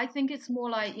happened. But I think it's more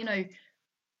like,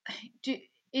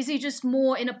 is he just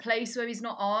more in a place where he's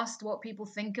not asked what people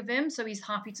think of him, so he's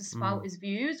happy to spout his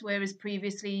views, whereas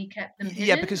previously he kept them hidden?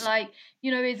 Yeah, because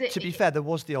is it? To be fair, there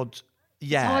was the odd.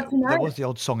 Yeah, there was the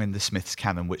odd song in the Smiths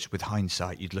canon, which, with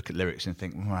hindsight, you'd look at lyrics and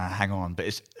think, well, hang on. But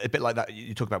it's a bit like that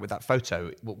you talk about with that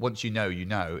photo. Once you know.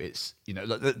 It's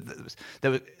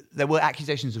there were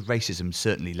accusations of racism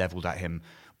certainly levelled at him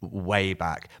way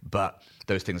back, but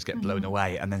those things get blown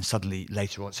away, and then suddenly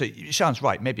later on. So Sian's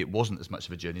right. Maybe it wasn't as much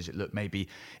of a journey as it looked. Maybe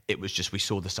it was just we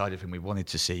saw the side of him we wanted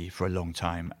to see for a long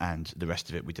time, and the rest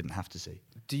of it we didn't have to see.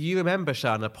 Do you remember,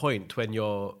 Sian, a point when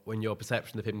your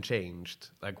perception of him changed?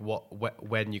 Like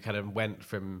when you kind of went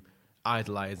from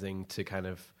idolizing to kind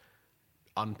of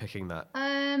unpicking that?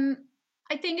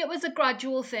 I think it was a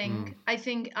gradual thing. I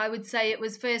think I would say it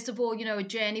was, first of all, a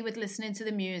journey with listening to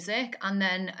the music. And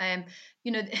then,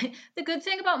 the good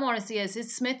thing about Morrissey is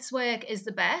his Smiths work is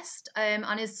the best, and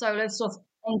his solo stuff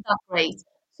ain't that great.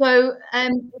 So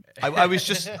I was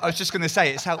just going to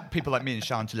say, it's helped people like me and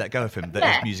Sian to let go of him, that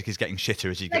his music is getting shitter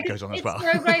as he goes on as well.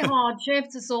 It's no great hardship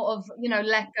to sort of,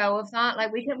 let go of that.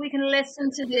 Like we can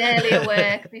listen to the earlier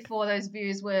work before those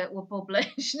views were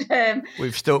published.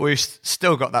 We've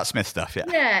still got that Smith stuff, yeah.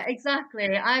 Yeah, exactly.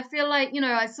 I feel like,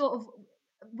 I sort of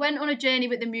went on a journey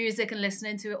with the music and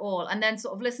listening to it all, and then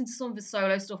sort of listened to some of his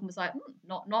solo stuff and was like,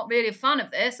 not really a fan of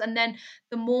this. And then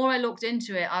the more I looked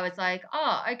into it, I was like,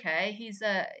 okay, he's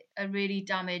a really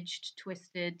damaged,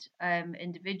 twisted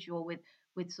individual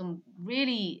with some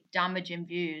really damaging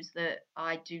views that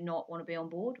I do not want to be on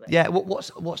board with. Yeah,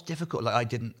 what's difficult? Like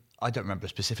I don't remember a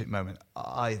specific moment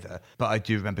either, but I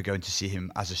do remember going to see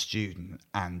him as a student,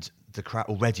 and the crowd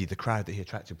that he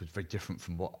attracted was very different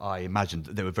from what I imagined.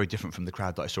 They were very different from the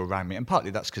crowd that I saw around me, and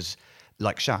partly that's because,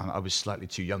 like Sian, I was slightly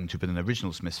too young to have been an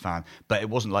original Smiths fan, but it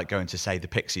wasn't like going to, say, the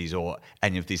Pixies or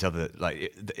any of these other,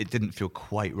 it didn't feel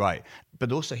quite right.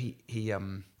 But also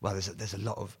there's a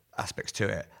lot of aspects to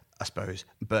it, I suppose,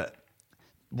 but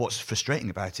what's frustrating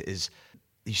about it is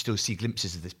you still see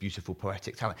glimpses of this beautiful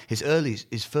poetic talent.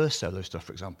 His first solo stuff,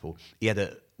 for example, he had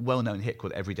a well-known hit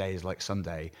called Every Day Is Like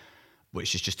Sunday,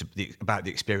 which is just about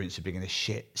the experience of being in a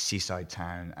shit seaside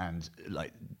town and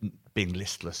like being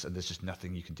listless, and there's just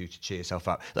nothing you can do to cheer yourself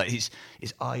up. Like his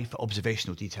eye for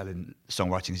observational detail in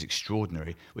songwriting is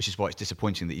extraordinary, which is why it's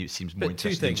disappointing that it seems more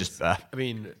interesting than just. I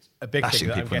mean, a big thing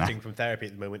that I'm getting from therapy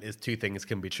at the moment is two things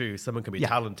can be true. Someone can be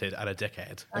talented and a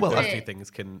dickhead. Those two things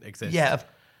can exist. Yeah.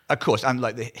 Of course, and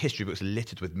like the history books are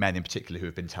littered with men in particular who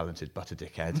have been talented but a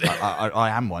dickhead.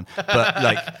 I am one,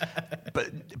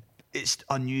 but it's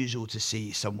unusual to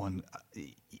see someone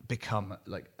become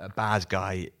like a bad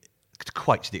guy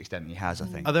quite to the extent he has, I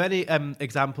think. Are there any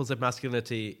examples of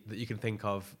masculinity that you can think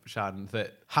of, Sian,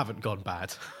 that haven't gone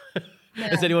bad? No,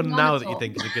 is there anyone now that you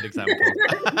think is a good example?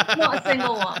 Not a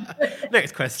single one.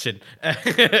 Next question.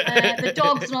 The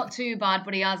dog's not too bad,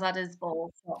 but he has had his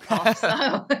balls chopped off,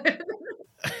 so...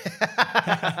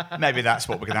 Maybe that's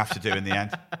what we're going to have to do in the end.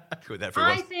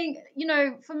 I think,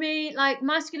 for me, like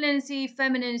masculinity,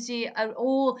 femininity are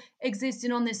all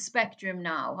existing on this spectrum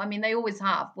now. I mean, they always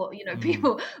have, but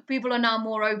people are now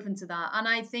more open to that. And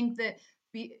I think that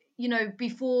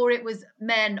before it was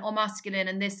men or masculine,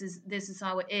 and this is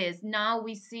how it is. Now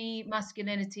we see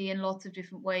masculinity in lots of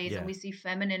different ways, and we see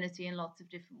femininity in lots of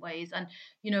different ways. And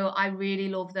I really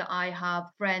love that I have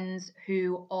friends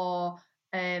who are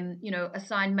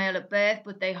assigned male at birth,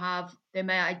 but they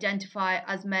may identify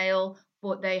as male,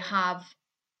 but they have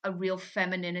a real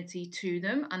femininity to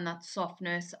them, and that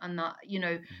softness, and that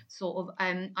sort of.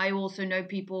 I also know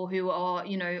people who are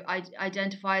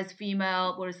identify as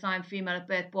female, were assigned female at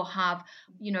birth, but have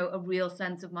a real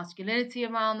sense of masculinity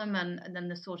around them, and then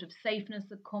the sort of safeness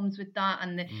that comes with that,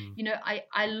 and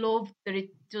I love that it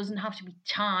doesn't have to be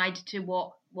tied to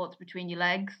what's between your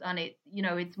legs, and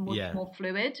it's much more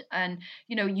fluid, and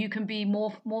you can be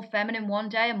more feminine one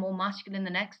day and more masculine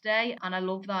the next day, and I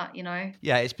love that.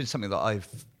 Yeah, it's been something that I've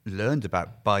learned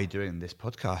about by doing this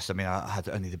podcast. I mean, I had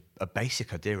only a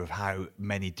basic idea of how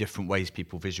many different ways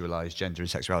people visualize gender and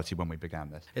sexuality when we began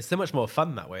this. It's so much more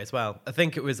fun that way as well. I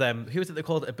think it was who was it that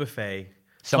called it a buffet?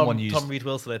 Tom Reed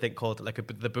Wilson, I think, called it like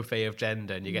the buffet of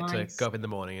gender, and you get to go up in the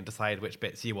morning and decide which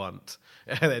bits you want.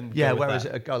 And then whereas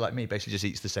a guy like me basically just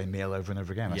eats the same meal over and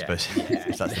over again, I suppose.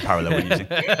 If that's the parallel we're using.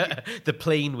 The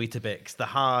plain Weetabix, the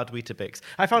hard Weetabix.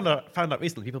 I found out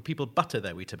recently people butter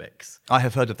their Weetabix. I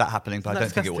have heard of that happening, but I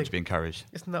don't think it ought to be encouraged.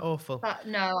 Isn't that awful?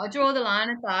 No, I draw the line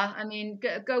at that. I mean,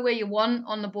 go where you want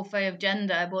on the buffet of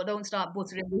gender, but don't start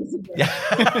buttering Weetabix.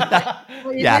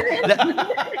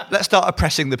 Let's start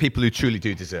oppressing the people who truly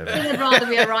do deserve it. I'd rather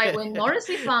be a right-wing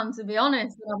Morrissey fan, to be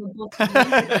honest, than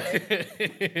have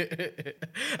a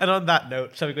And on that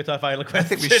note, shall we go to our final question? I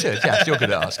think we should. Yes, you're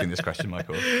good at asking this question,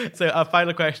 Michael. So our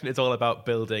final question is all about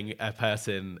building a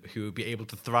person who will be able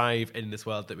to thrive in this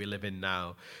world that we live in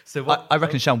now. So I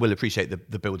reckon Sean will appreciate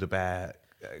the Build-A-Bear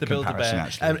comparison,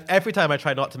 actually. Every time I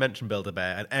try not to mention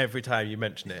Build-A-Bear, and every time you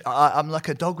mention it, I'm like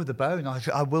a dog with a bone.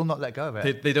 I will not let go of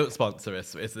it. They don't sponsor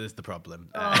us. Is the problem?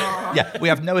 Yeah, we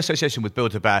have no association with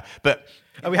Build-A-Bear, but.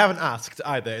 And we haven't asked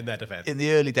either, in their defense. In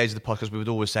the early days of the podcast, we would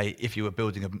always say, if you were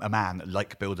building a man,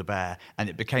 like Build-A-Bear, and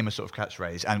it became a sort of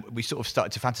catchphrase, and we sort of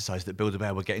started to fantasize that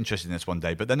Build-A-Bear would get interested in this one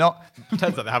day, but they're not.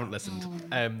 Turns out they haven't listened.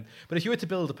 But if you were to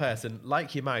build a person,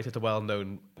 like you might at a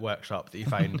well-known workshop that you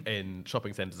find in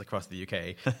shopping centres across the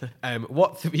UK,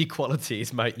 what 3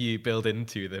 qualities might you build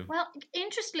into them? Well,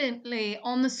 interestingly,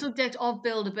 on the subject of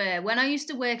Build-A-Bear, when I used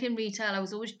to work in retail, I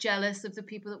was always jealous of the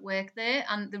people that worked there,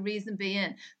 and the reason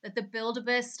being that the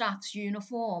Build-A-Bear staff's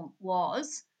uniform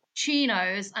was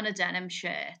chinos and a denim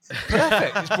shirt.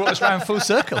 Perfect. It's brought us round full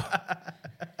circle.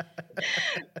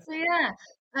 So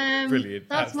yeah, brilliant.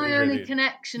 That's my only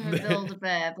connection with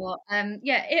Build-A-Bear. But I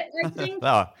think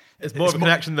it's more of a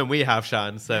connection than we have,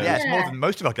 Shan. So it's more than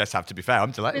most of our guests have. To be fair,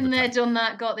 I'm delighted. Been there, done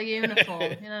that, got the uniform.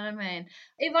 You know what I mean?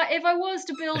 If I was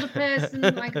to build a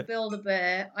person like a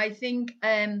Build-A-Bear, I think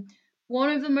one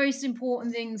of the most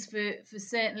important things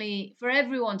for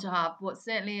everyone to have, but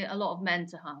certainly a lot of men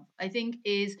to have, I think,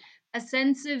 is a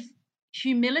sense of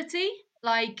humility,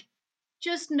 like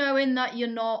just knowing that you're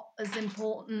not as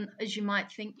important as you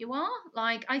might think you are.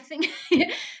 Like, I think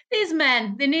these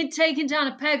men, they need taking down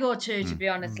a peg or two, to be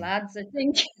honest, lads. I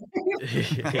think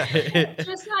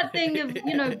just that thing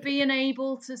of, being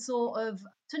able to sort of,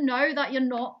 to know that you're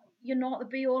not the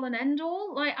be all and end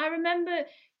all. Like, I remember,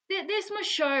 this must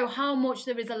show how much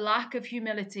there is a lack of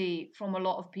humility from a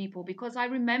lot of people, because I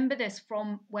remember this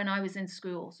from when I was in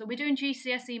school. So we're doing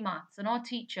GCSE maths, and our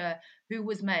teacher, who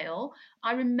was male,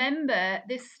 I remember,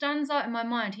 this stands out in my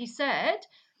mind. He said,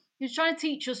 he was trying to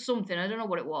teach us something. I don't know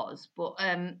what it was, but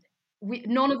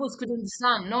none of us could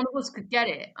understand. None of us could get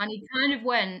it. And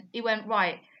he went,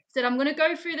 right. He said, I'm going to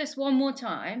go through this one more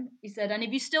time. He said, and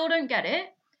if you still don't get it,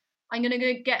 I'm going to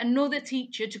go get another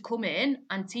teacher to come in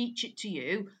and teach it to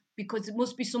you, because it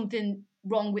must be something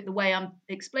wrong with the way I'm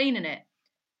explaining it.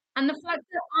 And the fact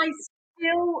that I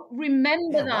still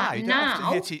remember that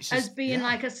now as being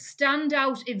like a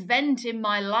standout event in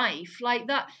my life, like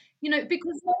that,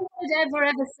 because no one had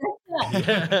ever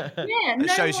said that. It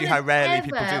shows you how rarely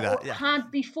people do that.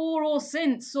 Had before or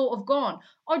since sort of gone,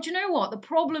 oh, do you know what? The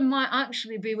problem might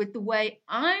actually be with the way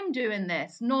I'm doing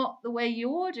this, not the way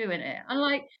you're doing it.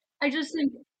 And I just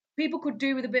think people could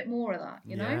do with a bit more of that,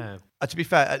 you know? To be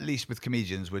fair, at least with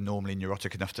comedians, we're normally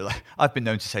neurotic enough to, I've been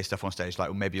known to say stuff on stage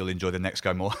well, maybe you'll enjoy the next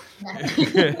guy more.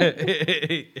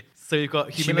 So you've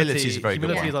got humility. Is very good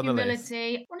one. On the list.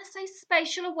 I want to say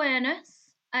spatial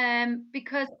awareness,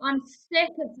 because I'm sick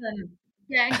of them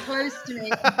getting close to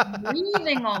me,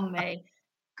 breathing on me.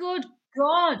 Good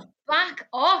God, back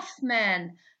off,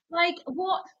 men. Like,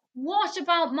 what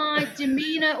about my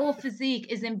demeanour or physique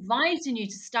is inviting you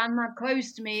to stand that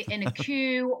close to me in a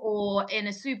queue or in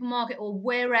a supermarket or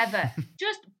wherever?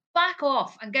 Just back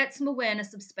off and get some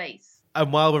awareness of space.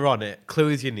 And while we're on it,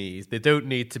 close your knees. They don't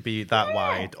need to be that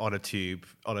wide on a tube,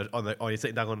 or you're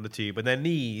sitting down on the tube, and their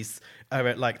knees are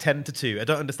at like 10 to 2. I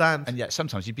don't understand. And yet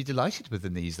sometimes you'd be delighted with the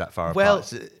knees that far Well,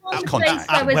 apart.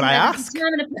 when I ask,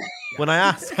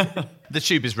 the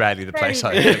tube is rarely the place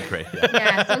I agree.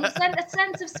 Yeah, so a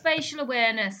sense of spatial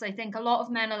awareness. I think a lot of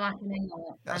men are lacking in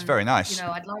that. That's very nice. You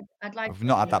know, I'd like. I've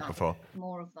not had that before.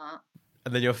 More of that.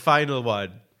 And then your final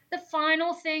one. The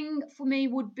final thing for me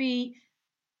would be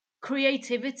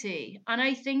creativity, and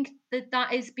I think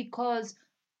that is because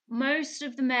most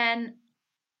of the men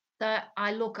that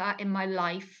I look at in my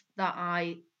life that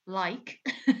I like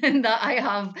and that I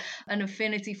have an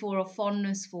affinity for or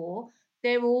fondness for,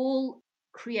 they're all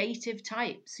creative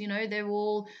types. You know, they're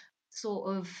all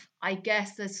sort of, I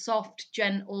guess, they're soft,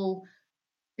 gentle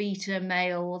beta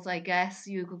males, I guess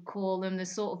you could call them, the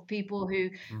sort of people who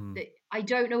I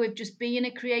don't know if just being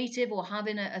a creative or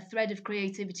having a thread of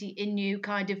creativity in you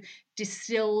kind of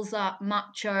distills that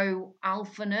macho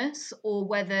alphaness, or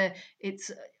whether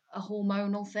it's a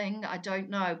hormonal thing, I don't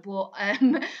know. But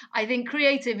I think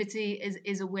creativity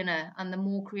is a winner, and the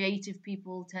more creative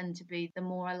people tend to be, the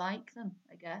more I like them,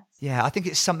 I guess. Yeah, I think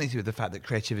it's something to do with the fact that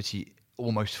creativity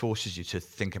almost forces you to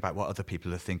think about what other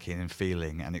people are thinking and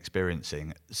feeling and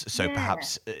experiencing. So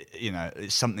perhaps,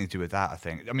 it's something to do with that, I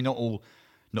think. I mean, not all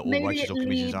writers or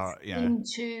comedians are,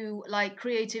 into, like,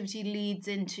 creativity leads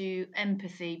into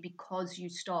empathy, because you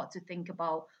start to think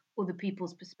about other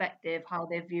people's perspective, how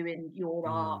they're viewing your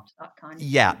art, that kind of thing.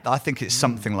 Yeah, I think it's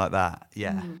something like that.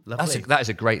 Yeah. That is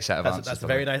a great set of answers. That's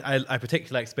very nice. I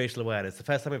particularly like spatial awareness. The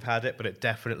first time we've had it, but it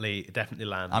definitely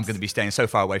lands. I'm going to be staying so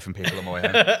far away from people on my way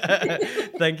home.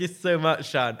 Thank you so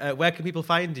much, Sian. Where can people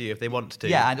find you if they want to?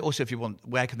 Yeah, and also if you want,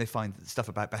 where can they find stuff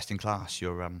about Best in Class,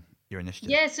 your initiative?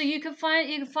 Yeah, so you can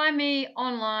find me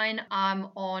online. I'm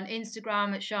on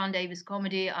Instagram at Sian Davies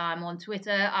Comedy. I'm on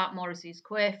Twitter at Morrissey's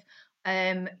Quiff.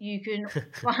 You can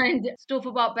find stuff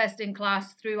about Best in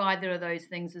Class through either of those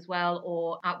things as well,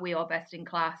 or at We Are Best in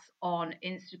Class on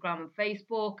Instagram and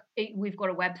Facebook. We've got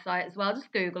a website as well.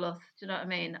 Just Google us. Do you know what I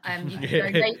mean? You can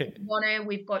donate if you want to.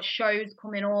 We've got shows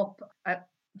coming up at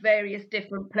various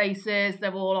different places.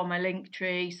 They're all on my link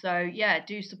tree. So yeah,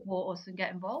 do support us and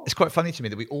get involved. It's quite funny to me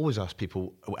that we always ask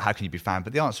people, how can you be found?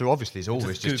 But the answer obviously is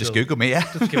always just Google me. Yeah,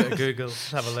 just give it a Google.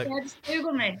 Just have a look. Yeah, just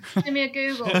Google me. Give me a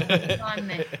Google. Find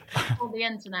me. All the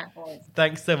internet boys.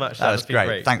 Thanks so much. That was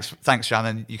great. Thanks,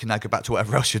 Shannon. You can now go back to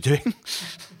whatever else you're doing.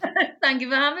 Thank you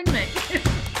for having me.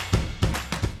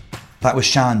 That was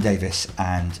Sian Davies,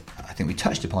 and I think we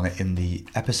touched upon it in the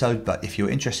episode, but if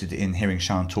you're interested in hearing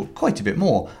Sian talk quite a bit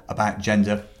more about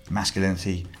gender,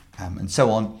 masculinity, and so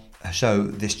on, show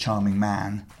This Charming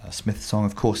Man, Smith's Song,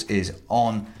 of course, is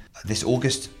on this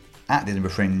August at the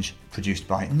Edinburgh Fringe, produced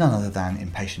by none other than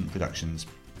Impatient Productions,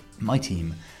 my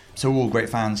team. So we're all great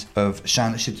fans of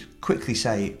Sian. I should quickly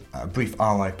say a brief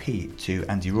RIP to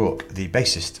Andy Rourke, the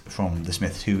bassist from The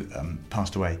Smiths, who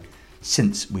passed away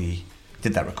since we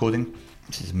did that recording.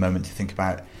 This is a moment to think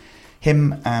about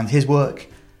him and his work.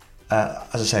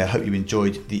 As I say, I hope you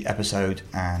enjoyed the episode,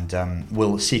 and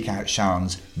we'll seek out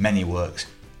Sian's many works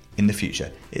in the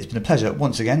future. It's been a pleasure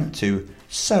once again to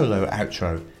solo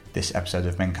outro this episode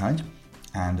of Menkind,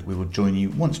 and we will join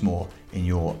you once more in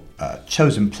your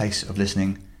chosen place of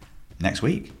listening next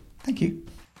week. Thank you.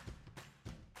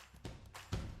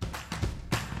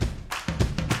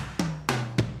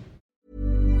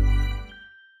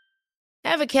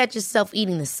 Ever catch yourself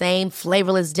eating the same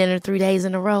flavorless dinner 3 days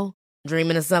in a row?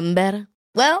 Dreaming of something better?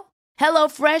 Well,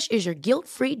 HelloFresh is your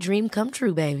guilt-free dream come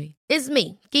true, baby. It's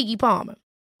me, Keke Palmer.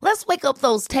 Let's wake up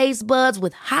those taste buds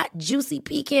with hot, juicy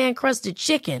pecan-crusted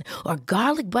chicken or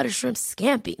garlic butter shrimp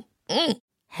scampi.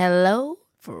 Hello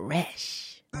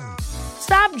Fresh.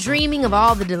 Stop dreaming of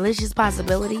all the delicious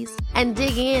possibilities and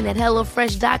dig in at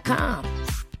HelloFresh.com.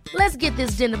 Let's get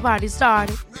this dinner party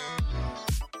started.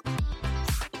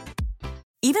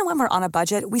 Even when we're on a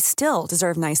budget, we still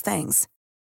deserve nice things.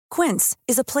 Quince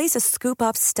is a place to scoop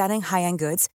up stunning high-end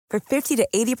goods for 50 to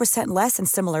 80% less than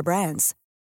similar brands.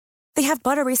 They have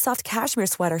buttery soft cashmere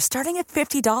sweaters starting at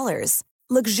 $50,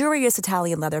 luxurious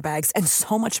Italian leather bags, and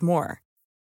so much more.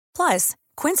 Plus,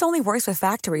 Quince only works with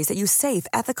factories that use safe,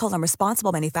 ethical, and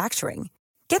responsible manufacturing.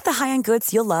 Get the high-end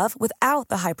goods you'll love without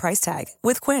the high price tag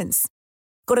with Quince.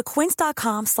 Go to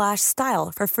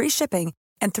quince.com/style for free shipping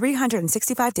and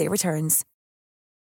 365-day returns.